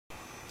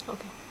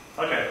Okay.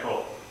 Okay,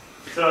 cool.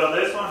 So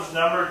this one's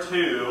number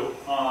 2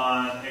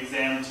 on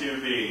exam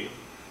 2B.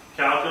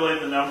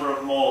 Calculate the number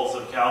of moles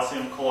of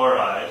calcium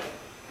chloride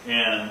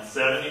in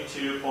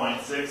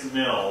 72.6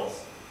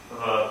 mils of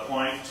a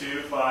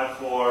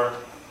 0.254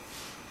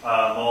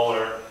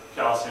 molar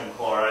calcium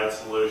chloride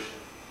solution.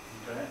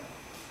 Okay.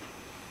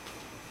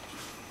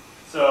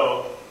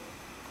 So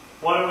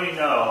what do we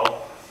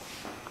know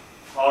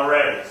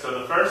already? So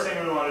the first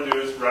thing we want to do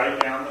is write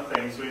down the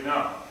things we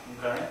know.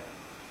 Okay.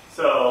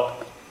 So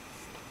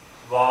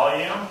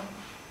volume,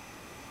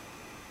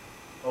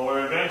 well,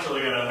 we're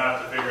eventually going to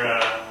have to figure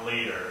out in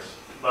liters,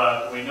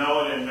 but we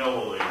know it in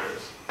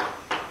milliliters,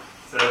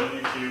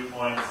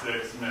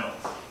 72.6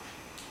 mils.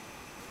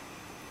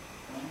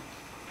 Okay.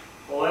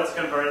 Well, let's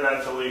convert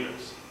that to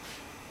liters.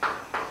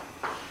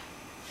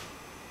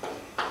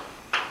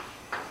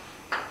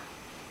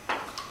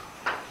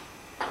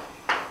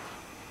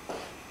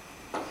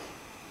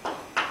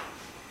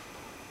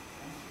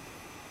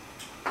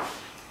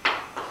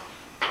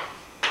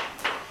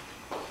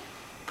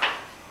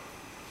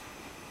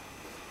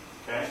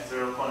 Okay,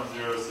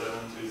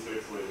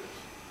 0.0726 liters.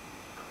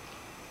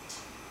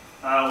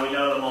 We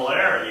know the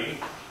molarity,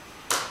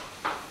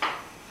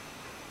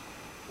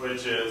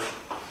 which is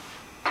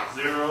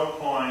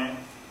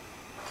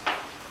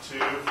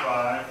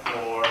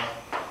 0.254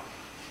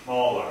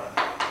 molar,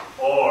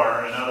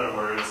 or in other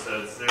words,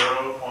 that's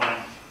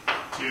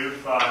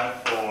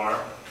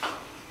 0.254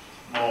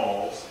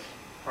 moles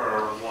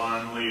per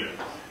 1 liter.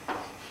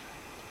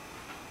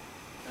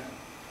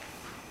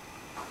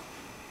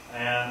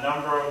 And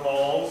number of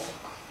moles,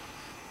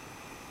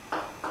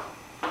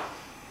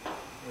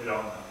 we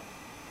don't know.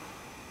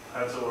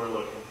 That's what we're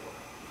looking for.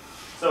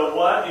 So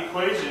what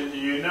equation do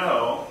you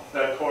know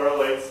that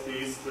correlates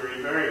these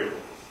 3 variables?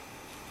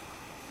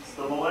 It's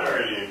the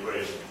molarity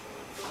equation.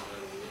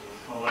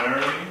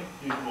 Molarity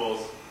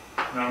equals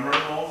number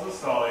of moles of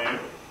solute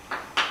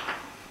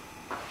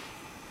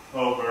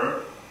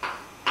over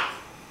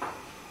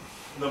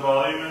the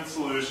volume in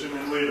solution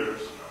in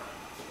liters.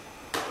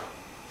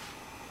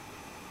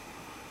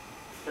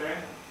 Okay,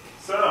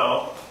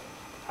 so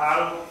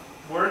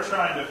we're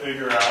trying to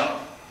figure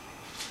out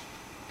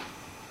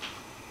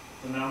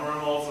the number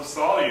of moles of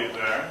solute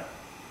there,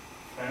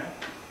 okay,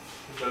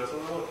 because that's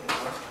what we're looking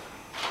for.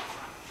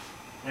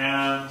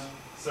 And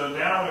so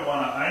now we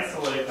want to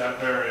isolate that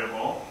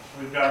variable.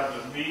 We've got the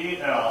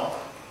VL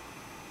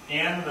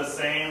in the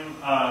same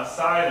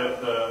side of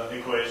the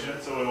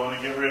equation, so we want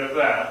to get rid of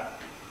that.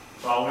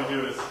 So all we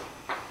do is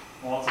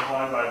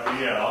multiply by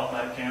VL,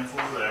 that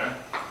cancels there.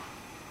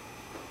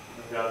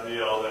 We've got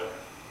VL there.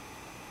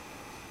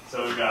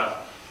 So we've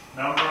got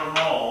number of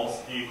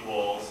moles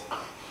equals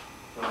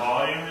the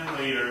volume in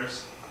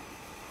liters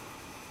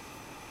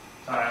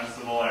times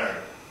the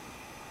molarity.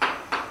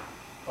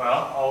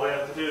 Well, all we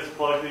have to do is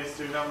plug these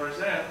 2 numbers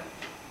in.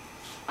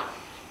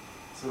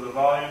 So the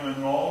volume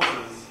in moles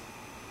is,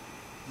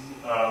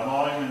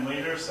 volume in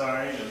liters, is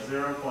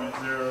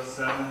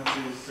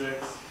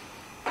 0.0726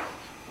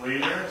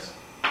 liters.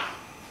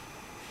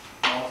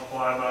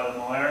 Multiply by the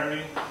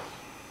molarity,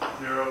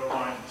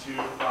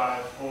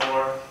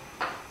 0.254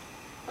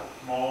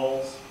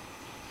 moles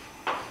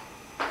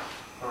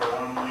per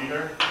 1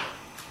 liter.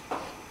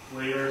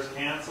 Liters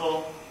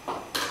cancel.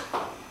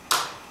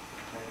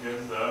 That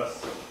gives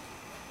us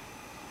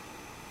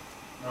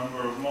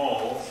number of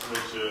moles,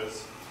 which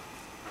is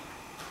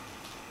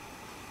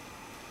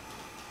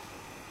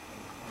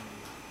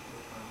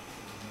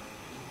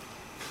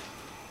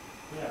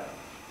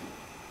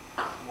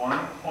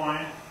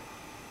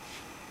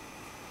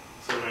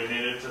so we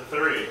need it to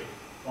 3.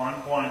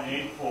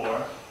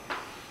 1.84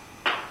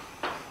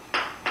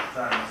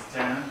 times